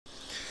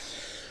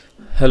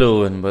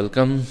Hello and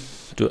welcome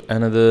to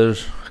another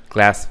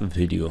CLASP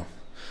video.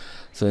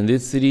 So in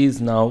this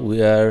series now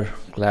we are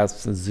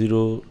CLASP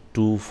 0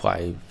 to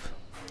 5,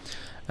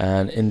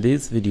 and in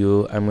this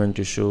video I'm going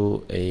to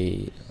show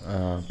a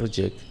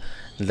project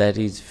that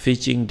is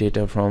fetching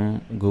data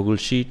from Google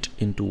Sheet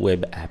into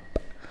web app,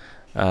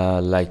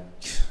 like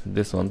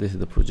this one. This is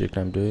the project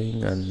I'm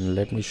doing, and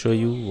let me show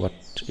you what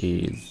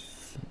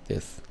is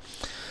this.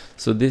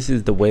 So this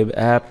is the web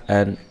app,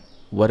 and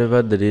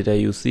whatever the data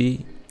you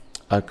see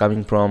are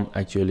coming from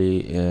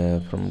actually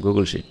from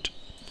Google Sheet.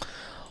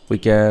 We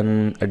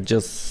can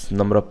adjust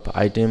number of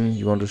items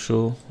you want to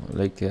show,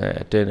 like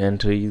 10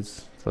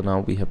 entries. So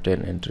now we have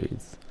 10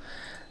 entries,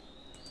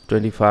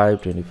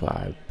 25,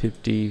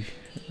 50,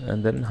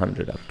 and then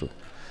 100 up to.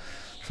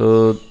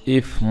 So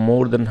if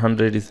more than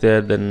 100 is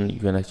there, then you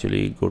can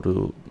actually go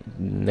to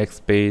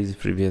next page,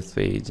 previous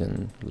page,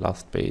 and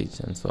last page,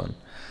 and so on.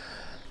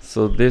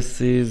 So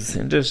this is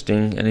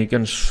interesting, and you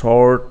can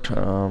sort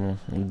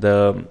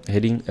the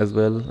heading as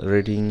well,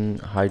 rating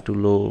high to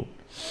low,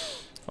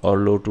 or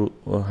low to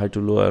high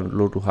to low, and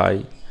low to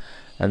high,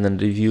 and then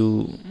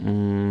review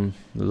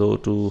low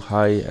to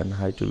high and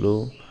high to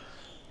low.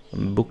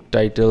 Book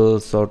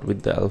title sort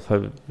with the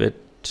alphabet,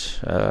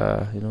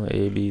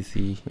 A, B,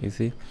 C, you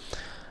see,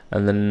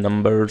 and then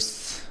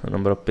numbers,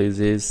 number of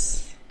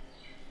pages,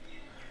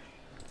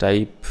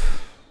 type.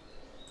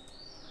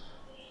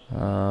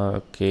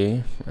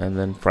 Okay, and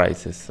then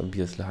prices,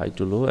 obviously high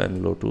to low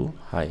and low to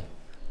high,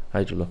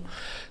 high to low.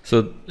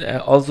 So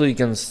also you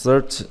can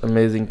search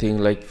amazing thing,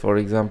 like for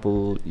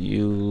example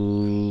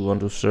you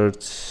want to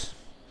search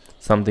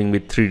something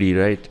with 3D,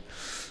 right?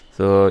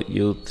 So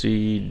you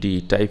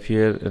 3D type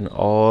here, and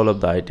all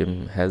of the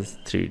item has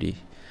 3D.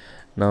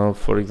 Now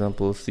for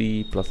example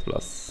C++,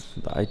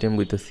 the item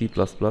with the C++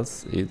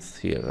 is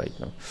here right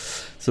now.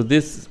 So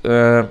this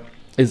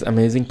is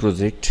amazing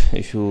project.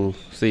 If you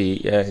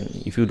see,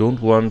 if you don't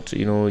want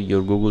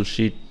your Google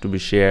Sheet to be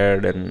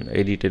shared and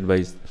edited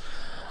by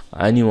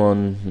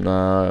anyone,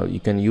 you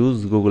can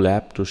use Google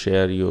app to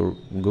share your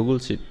Google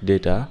Sheet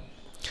data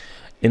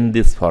in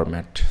this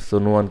format, so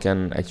no one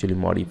can actually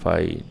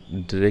modify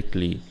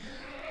directly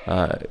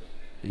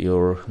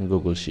your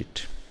Google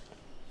Sheet.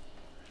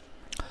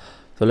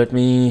 So let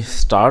me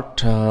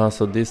start.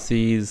 So this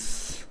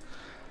is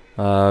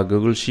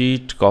Google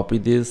Sheet. Copy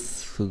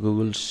this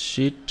Google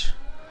Sheet.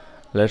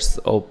 Let's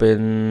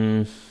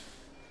open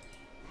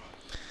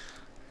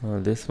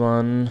this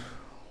one,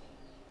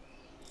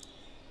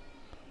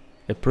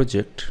 a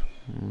project,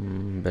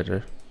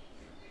 better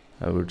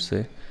I would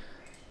say.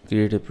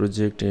 Create a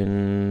project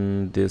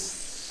in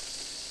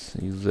this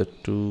user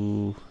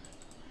 2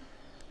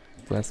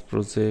 class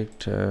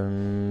project,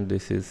 and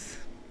this is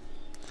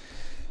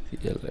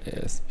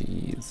CLASP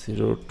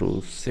 0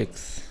 to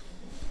 6,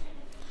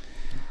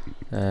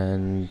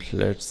 and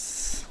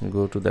let's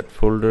go to that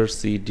folder,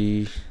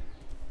 cd,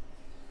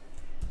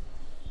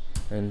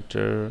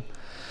 enter.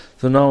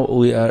 So now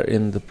we are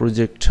in the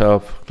project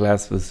of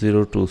CLASP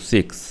 0 to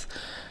 6,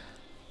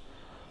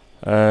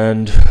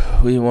 and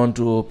we want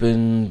to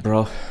open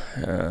the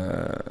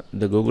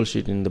Google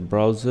Sheet in the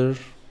browser.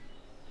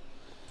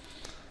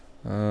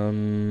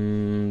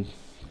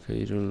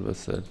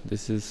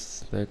 This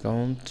is the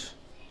account.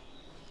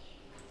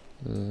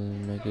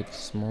 Make it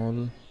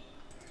small.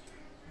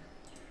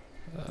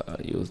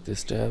 Use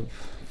this tab.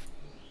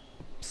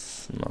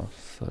 Oops, no,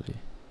 sorry.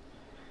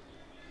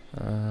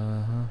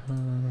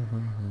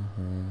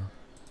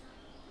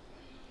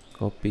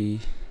 Copy.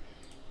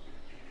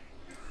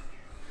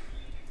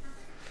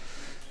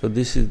 So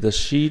this is the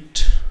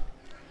sheet.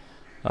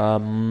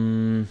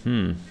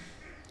 Problem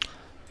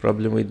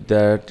with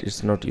that,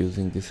 it's not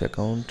using this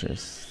account,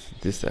 it's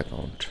this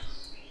account.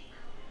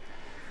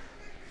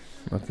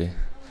 Okay,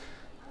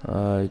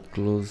 I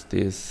close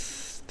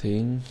this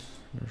thing.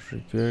 Not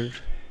required,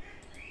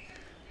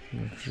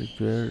 not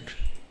required,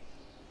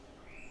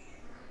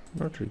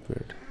 not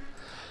required.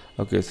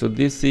 Okay, so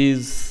this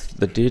is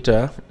the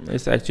data.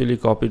 It's actually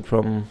copied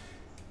from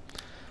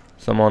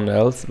someone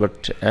else,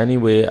 but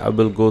anyway I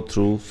will go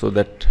through so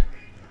that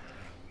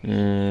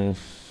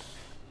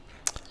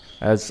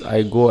as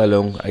I go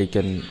along I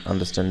can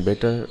understand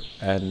better,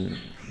 and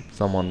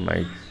someone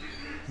might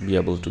be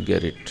able to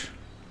get it.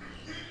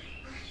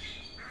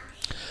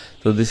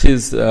 So this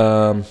is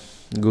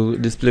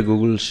display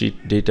Google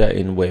Sheet data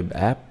in web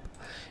app.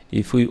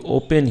 If we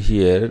open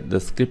here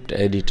the script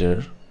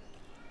editor,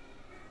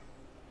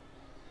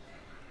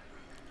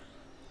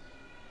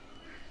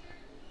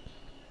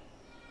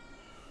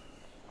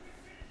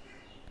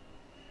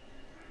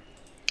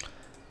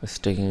 it's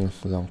taking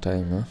a long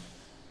time, huh?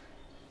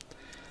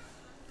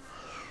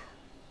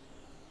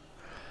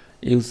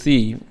 You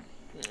see,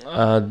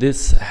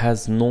 this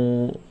has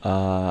no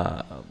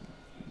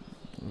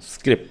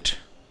script.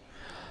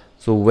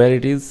 So where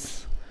it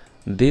is,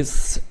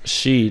 this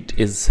sheet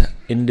is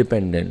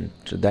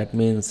independent. That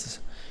means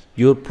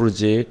your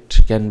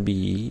project can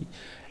be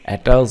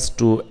attached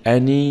to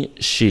any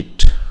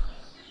sheet.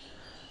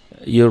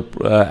 Your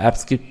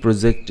AppScript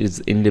project is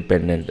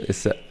independent.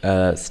 It's a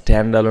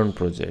standalone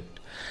project.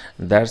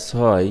 That's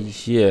why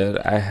here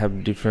I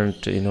have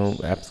different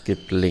app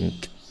script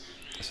link.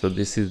 So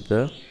this is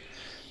the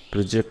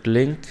project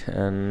link,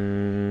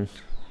 and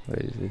where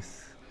is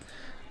this?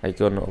 I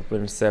can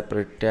open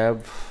separate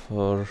tab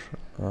for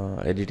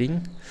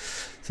editing.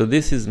 So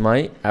this is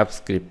my app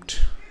script.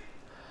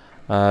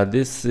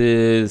 This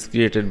is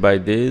created by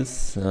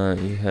this.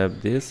 You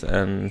have this,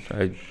 and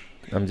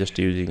I'm just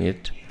using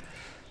it.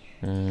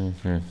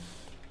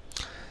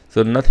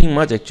 So nothing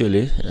much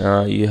actually.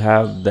 You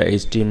have the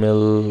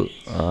HTML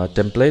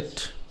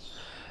template,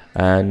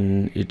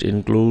 and it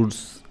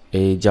includes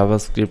a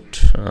JavaScript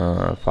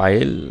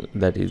file,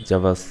 that is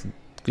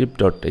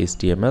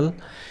javascript.html,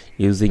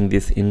 using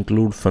this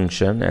include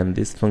function, and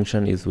this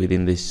function is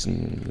within this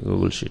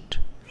Google Sheet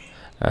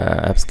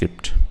app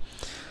script.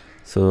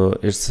 So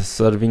it's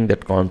serving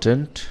that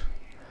content.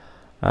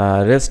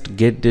 REST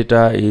get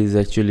data is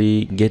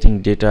actually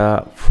getting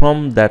data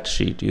from that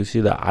sheet. You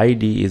see the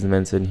ID is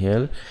mentioned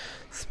here,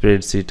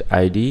 spreadsheet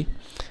ID.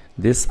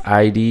 This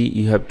ID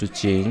you have to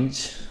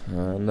change.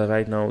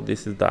 Right now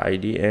this is the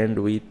ID, and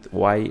with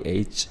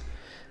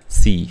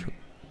YHC.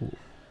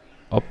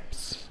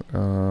 Oops.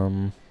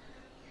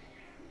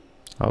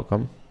 How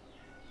come?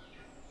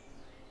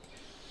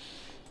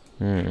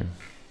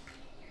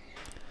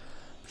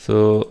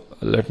 So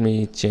let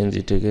me change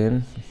it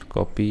again.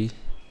 Copy.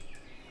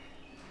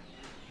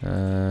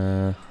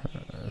 So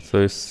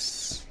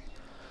it's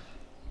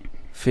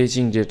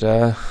fetching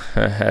data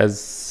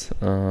as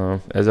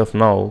of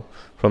now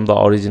from the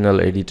original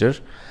editor.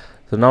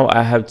 So now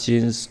I have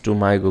changed to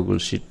my Google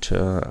Sheet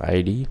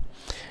ID.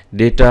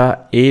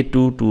 Data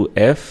A2 to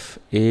F.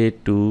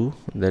 A2,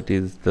 that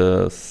is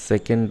the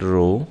second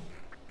row.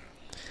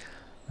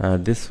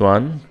 This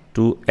one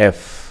to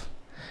F,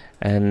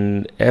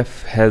 and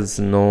F has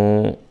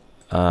no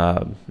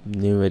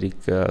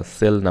numeric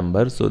cell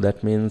number, so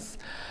that means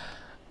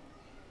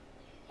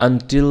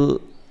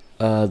until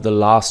the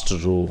last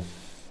row.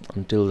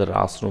 Until the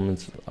last row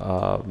means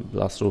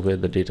last row where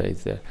the data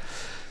is there,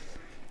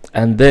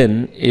 and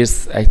then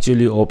it's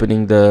actually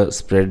opening the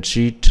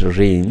spreadsheet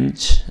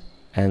range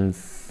and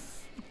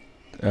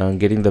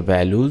getting the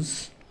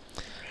values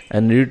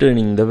and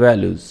returning the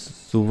values.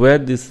 So where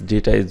this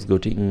data is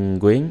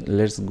going,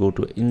 let's go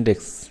to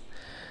index,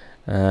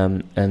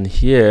 and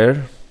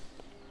here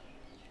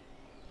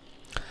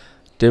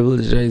table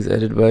data is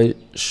added by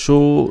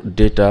show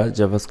data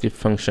JavaScript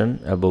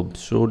function above.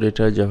 Show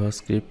data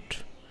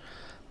JavaScript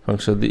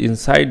function,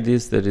 inside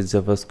this there is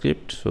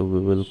JavaScript. So we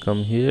will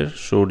come here,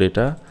 show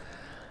data,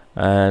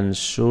 and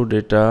show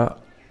data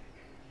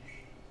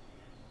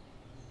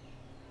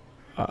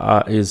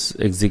is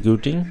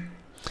executing,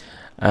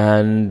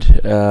 and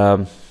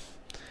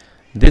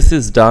this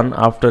is done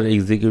after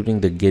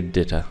executing the get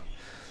data.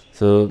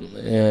 So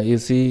you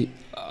see,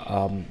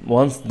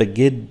 once the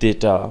get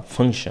data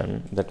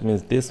function, that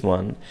means this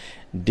one,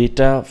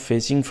 data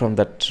fetching from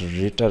that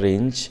data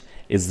range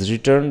is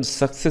returned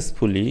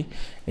successfully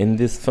in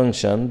this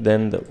function,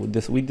 then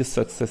with the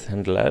success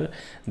handler,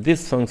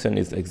 this function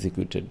is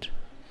executed.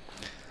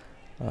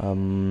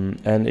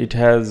 And it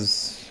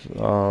has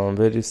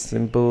very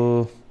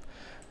simple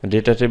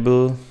data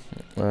table,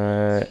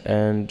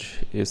 and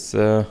it's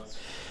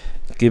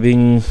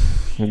giving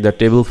the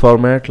table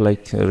format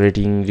like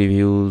rating,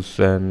 reviews,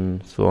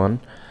 and so on.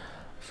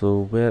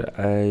 So where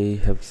I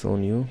have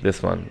shown you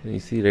this one, you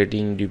see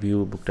rating,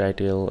 review, book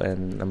title,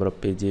 and number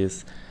of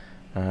pages,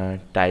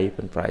 type,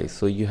 and price.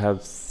 So you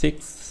have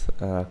 6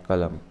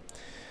 column.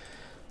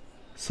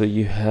 So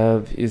you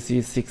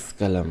see 6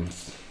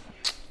 columns.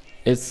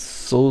 It's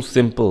so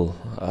simple.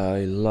 I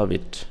love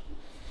it.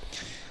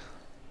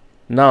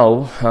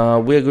 Now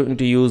we are going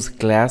to use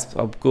CLASP,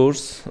 of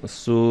course.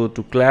 So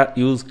to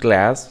use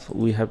CLASP,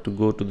 we have to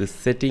go to the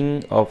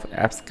setting of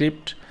app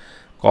script,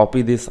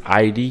 copy this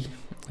ID,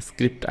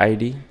 script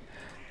ID,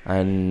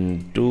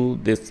 and do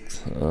this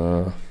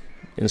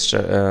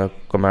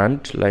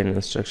command line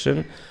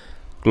instruction,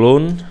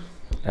 clone,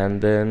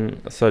 and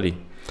then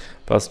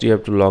first you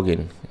have to log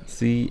in,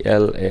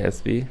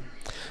 CLASP.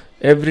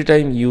 Every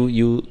time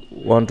you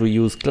want to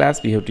use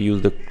CLASP, you have to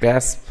use the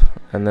CLASP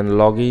and then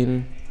log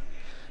in.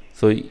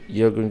 So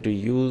you're going to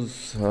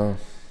use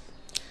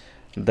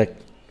the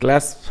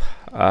CLASP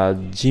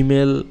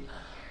Gmail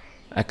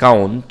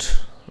account,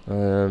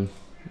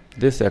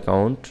 this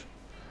account.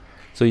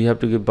 So you have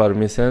to give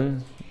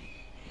permission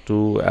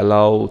to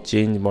allow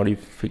change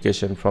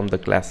modification from the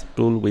CLASP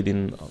tool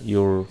within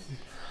your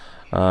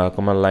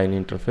command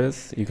line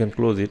interface. You can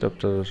close it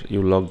after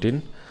you logged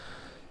in.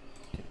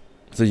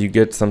 So you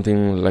get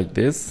something like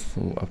this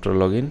after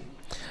login.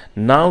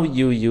 Now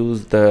you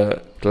use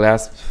the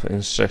CLASP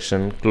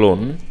instruction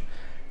clone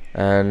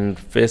and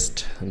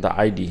paste the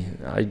ID.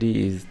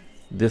 ID is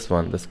this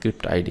one, the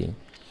script ID.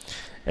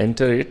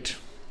 Enter it.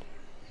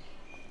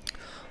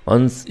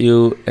 Once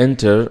you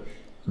enter,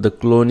 the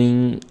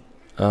cloning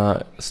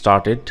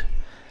started,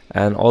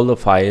 and all the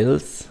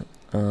files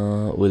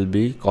will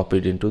be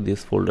copied into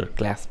this folder,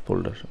 CLASP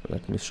folder.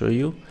 Let me show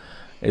you.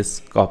 It's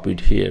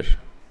copied here.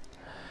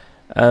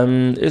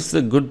 It's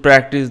a good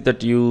practice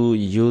that you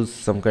use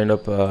some kind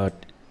of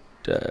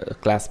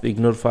CLASP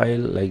ignore file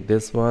like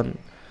this one,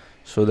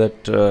 so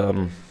that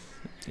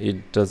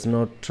it does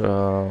not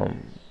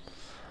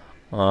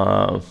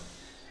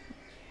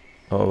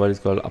what is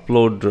called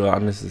upload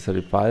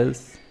unnecessary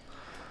files.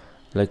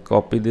 Like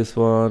copy this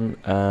one,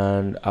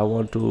 and I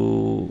want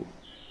to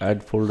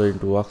add folder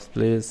into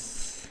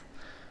workspace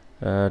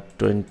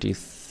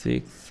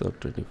 26 or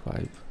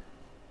 25.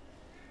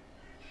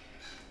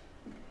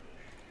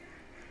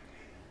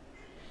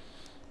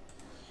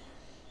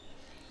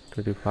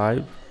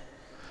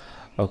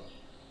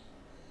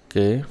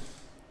 Okay.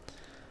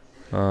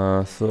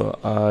 So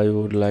I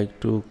would like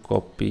to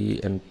copy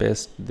and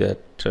paste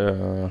that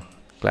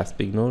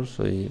CLASP ignore.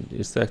 So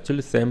it's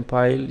actually same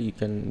file you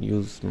can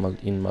use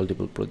in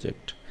multiple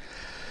project.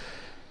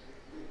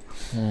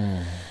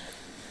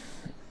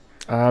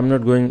 I'm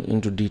not going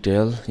into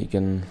detail, you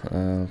can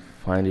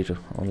find it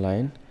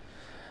online.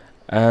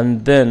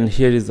 And then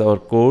here is our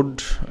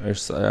code.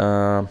 It's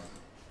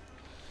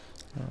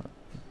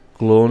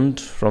cloned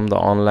from the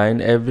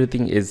online.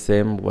 Everything is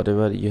same,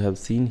 whatever you have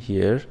seen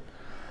here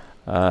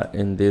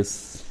in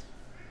this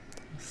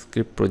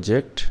script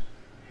project.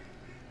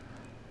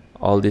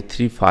 All the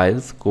three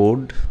files: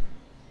 code,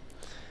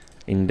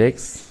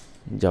 index,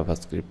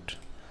 JavaScript.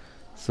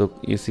 So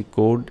you see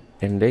code,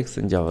 index,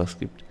 and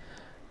JavaScript.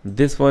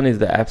 This one is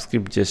the app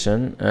script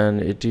JSON,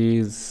 and it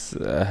is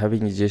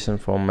having a JSON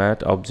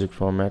format, object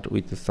format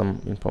with some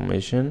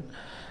information.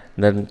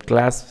 Then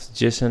CLASP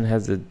JSON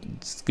has a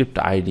script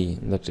ID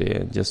that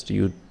just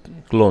you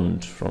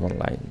cloned from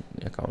online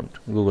account,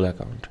 Google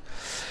account.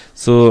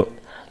 So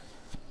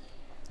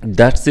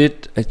that's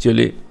it.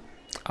 Actually,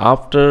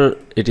 after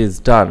it is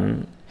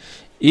done,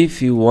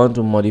 if you want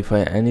to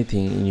modify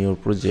anything in your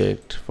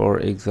project, for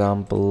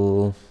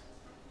example,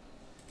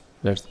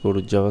 let's go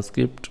to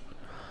JavaScript,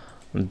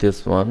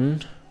 this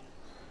one.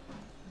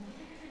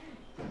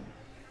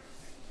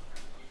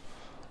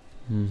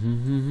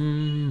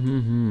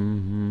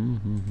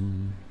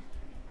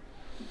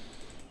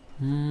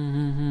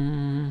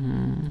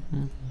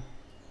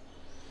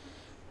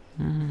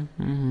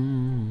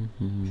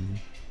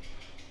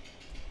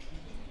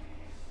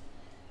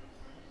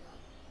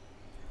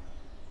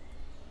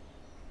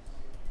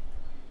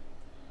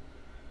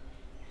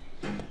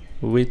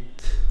 With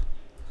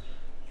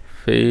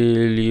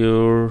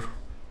failure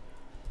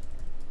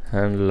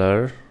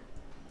handler,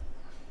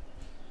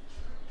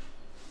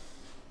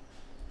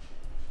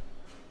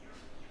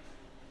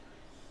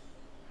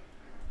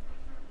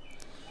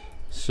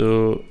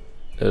 so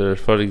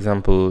for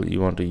example, you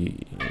want to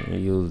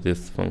use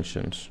this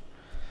functions,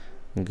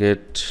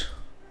 get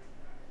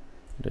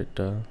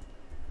data,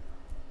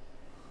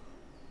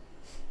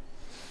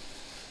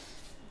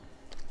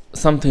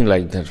 something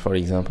like that. For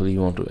example,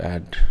 you want to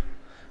add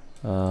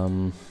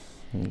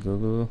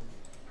Google,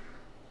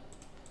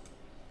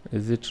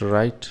 is it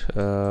right?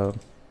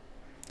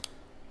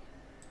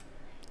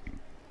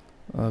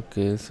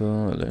 Okay, so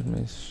let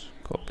me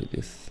copy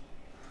this,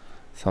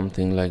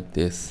 something like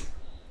this.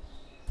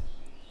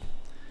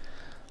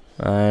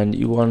 And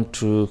you want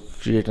to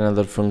create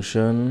another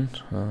function,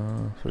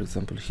 for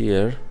example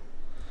here,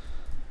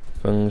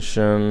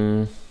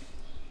 function,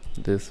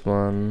 this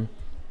one,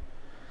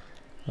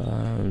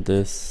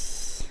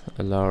 this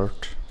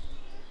alert,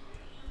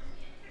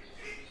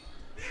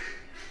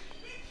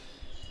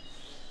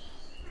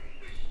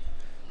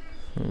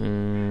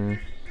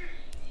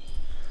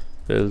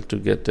 failed to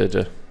get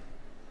data.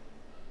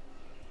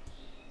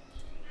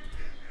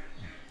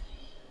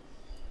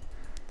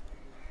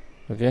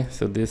 Okay,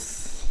 so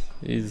this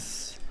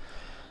is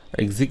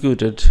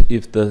executed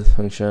if the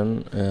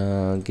function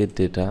get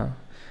data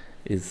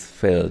is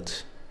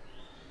failed.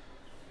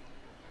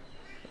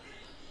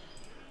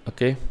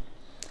 Okay,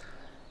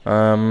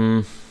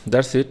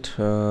 that's it.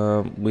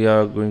 We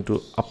are going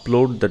to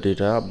upload the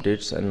data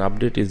updates, and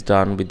update is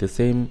done with the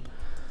same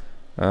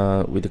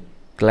with the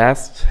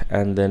CLASP,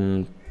 and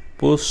then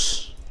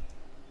push,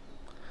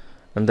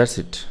 and that's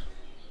it.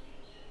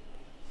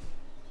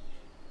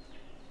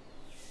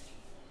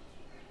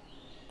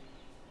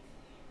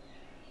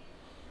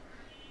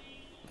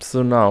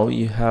 So now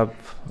you have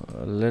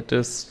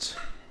latest,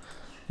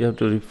 you have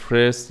to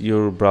refresh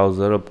your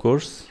browser, of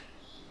course,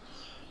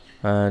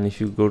 and if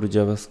you go to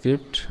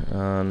JavaScript,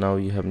 now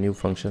you have new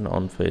function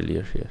on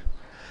failure here.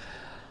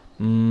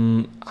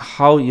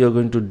 How you're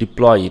going to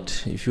deploy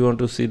it? If you want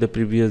to see the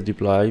previous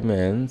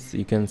deployments,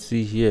 you can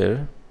see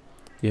here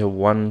you have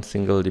one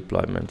single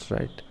deployment,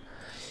 right?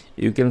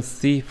 You can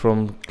see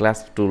from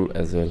CLASP tool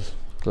as well,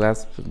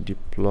 CLASP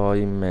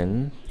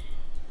deployment,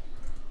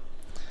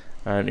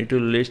 and it will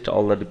list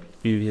all the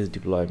previous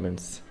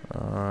deployments.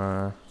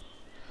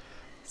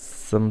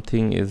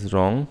 Something is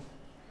wrong.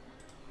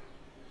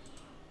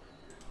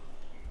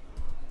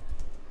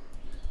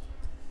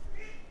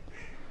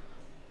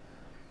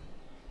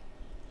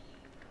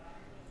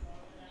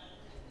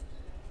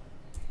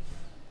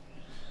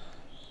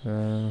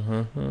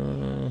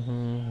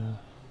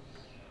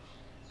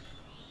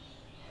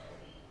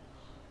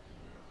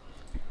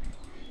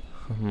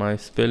 My my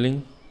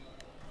spelling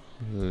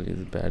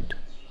is bad.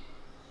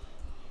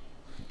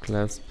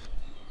 CLASP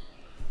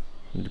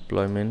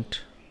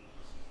deployment.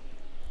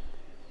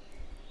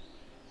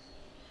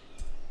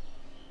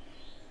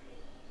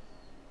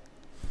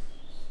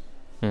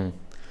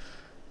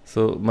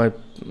 So my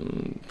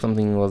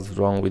something was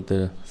wrong with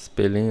the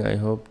spelling. I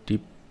hope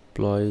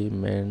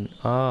deployment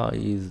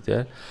is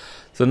there.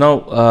 So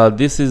now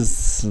this is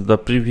the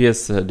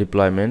previous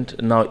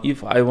deployment. Now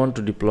if I want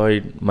to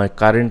deploy my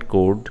current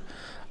code,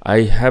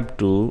 I have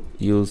to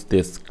use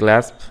this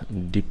CLASP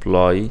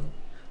deploy.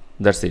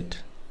 That's it.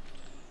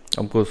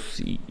 Of course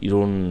you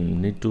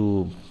don't need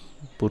to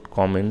put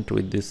comment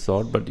with this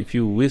sort, but if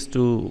you wish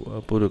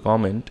to put a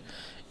comment,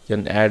 you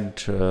can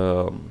add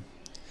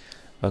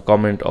a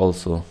comment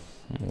also,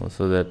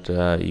 so that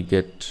you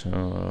get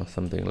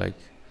something like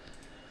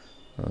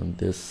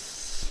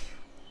this.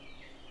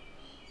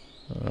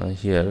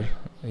 Here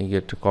you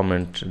get a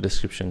comment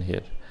description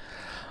here,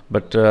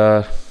 but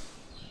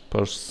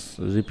for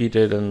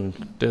repeated and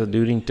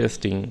during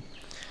testing,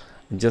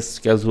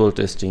 just casual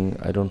testing,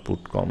 I don't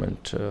put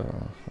comment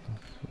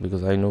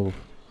because I know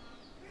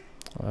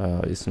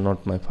it's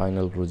not my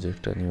final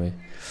project anyway.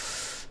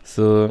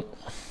 So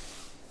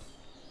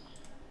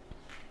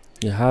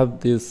you have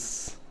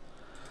this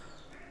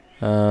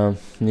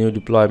new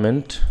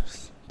deployment,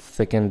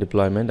 second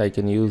deployment. I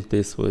can use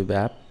this web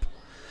app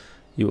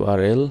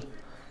URL,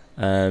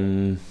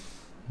 and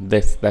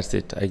that's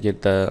it. I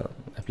get the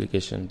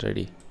application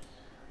ready.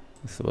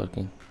 It's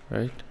working,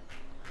 right?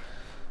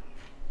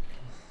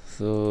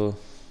 So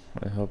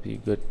I hope you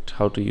get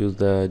how to use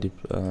the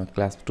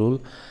CLASP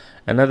tool.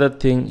 Another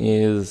thing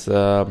is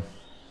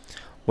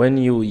when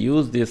you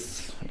use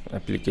this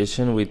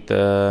application with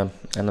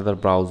another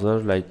browser,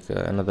 like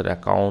another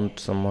account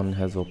someone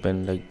has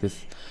opened, like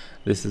this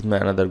is my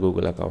another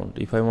Google account.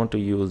 If I want to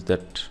use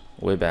that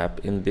web app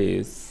in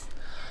this,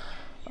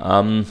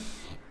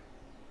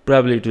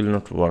 probably it will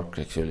not work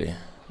actually.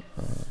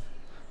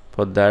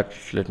 For that,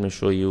 let me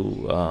show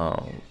you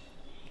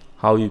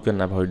how you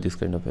can avoid this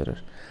kind of error.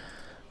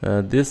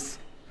 This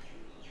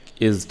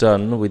is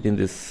done within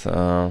this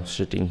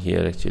setting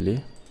here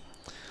actually.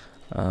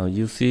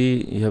 You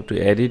see, you have to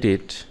edit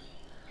it,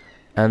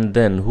 and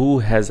then who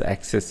has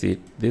access it.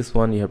 This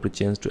one you have to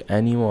change to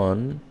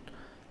anyone,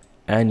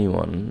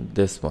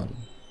 this one,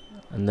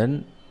 and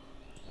then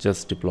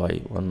just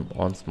deploy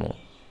once more.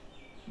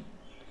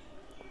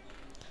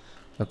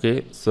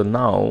 Okay, so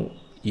now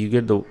you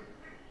get the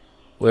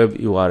web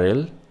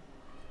URL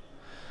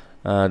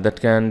that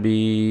can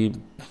be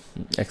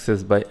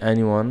accessed by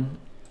anyone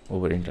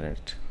over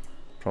internet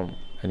from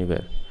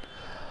anywhere.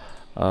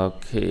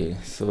 Okay,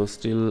 so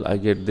still I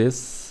get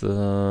this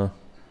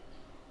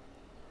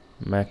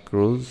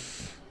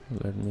macros.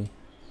 Let me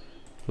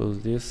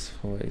close this.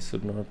 I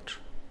should not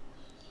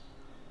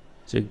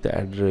check the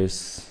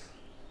address.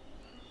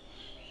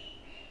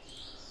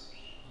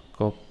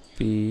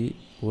 Copy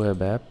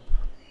web app.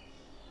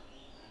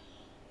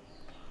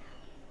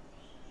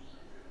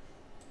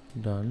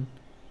 Done.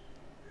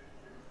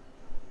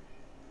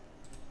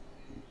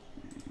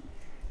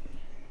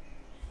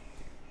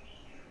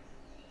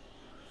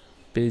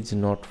 Page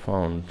not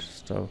found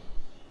stuff.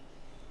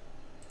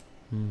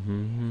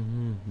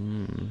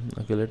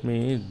 Okay, let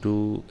me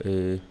do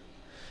a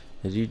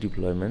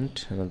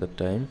redeployment another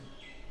time.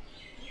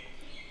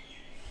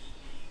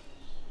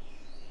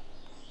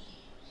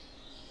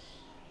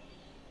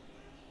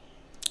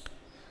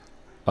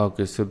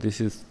 Okay, so this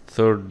is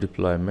third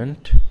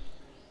deployment,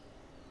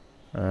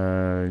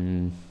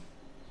 and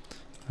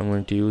I'm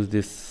going to use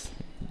this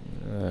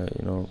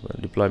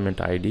deployment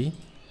ID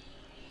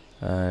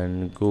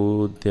and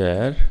go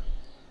there,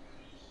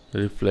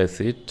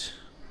 replace it.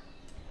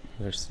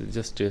 Let's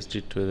just test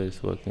it whether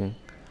it's working.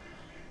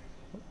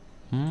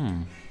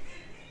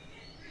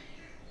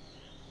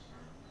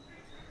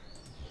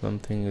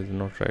 Something is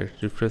not right.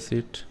 Refresh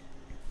it.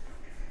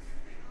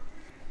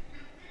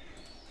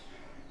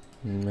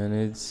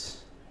 Manage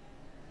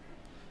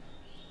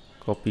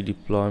copy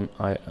deployment.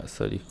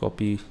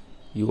 Copy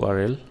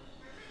URL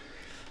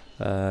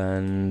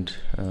and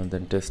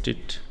then test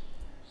it.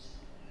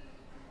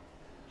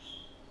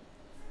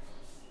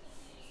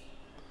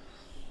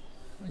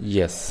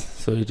 Yes,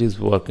 so it is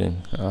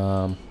working.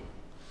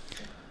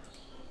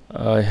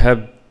 I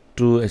have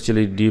to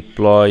actually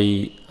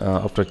deploy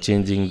after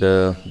changing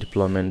the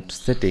deployment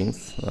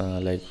settings,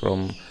 like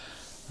from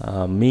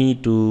me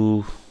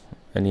to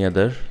any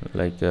other,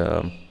 like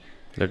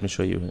let me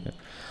show you here.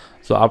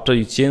 So after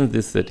you change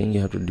this setting,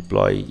 you have to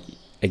deploy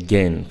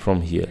again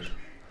from here.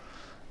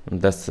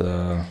 That's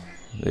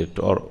it,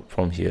 or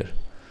from here.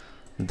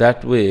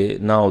 That way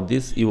now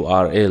this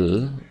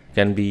URL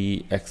can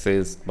be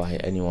accessed by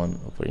anyone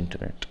over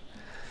internet.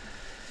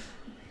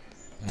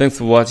 Thanks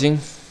for watching.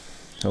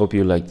 I hope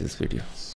you like this video.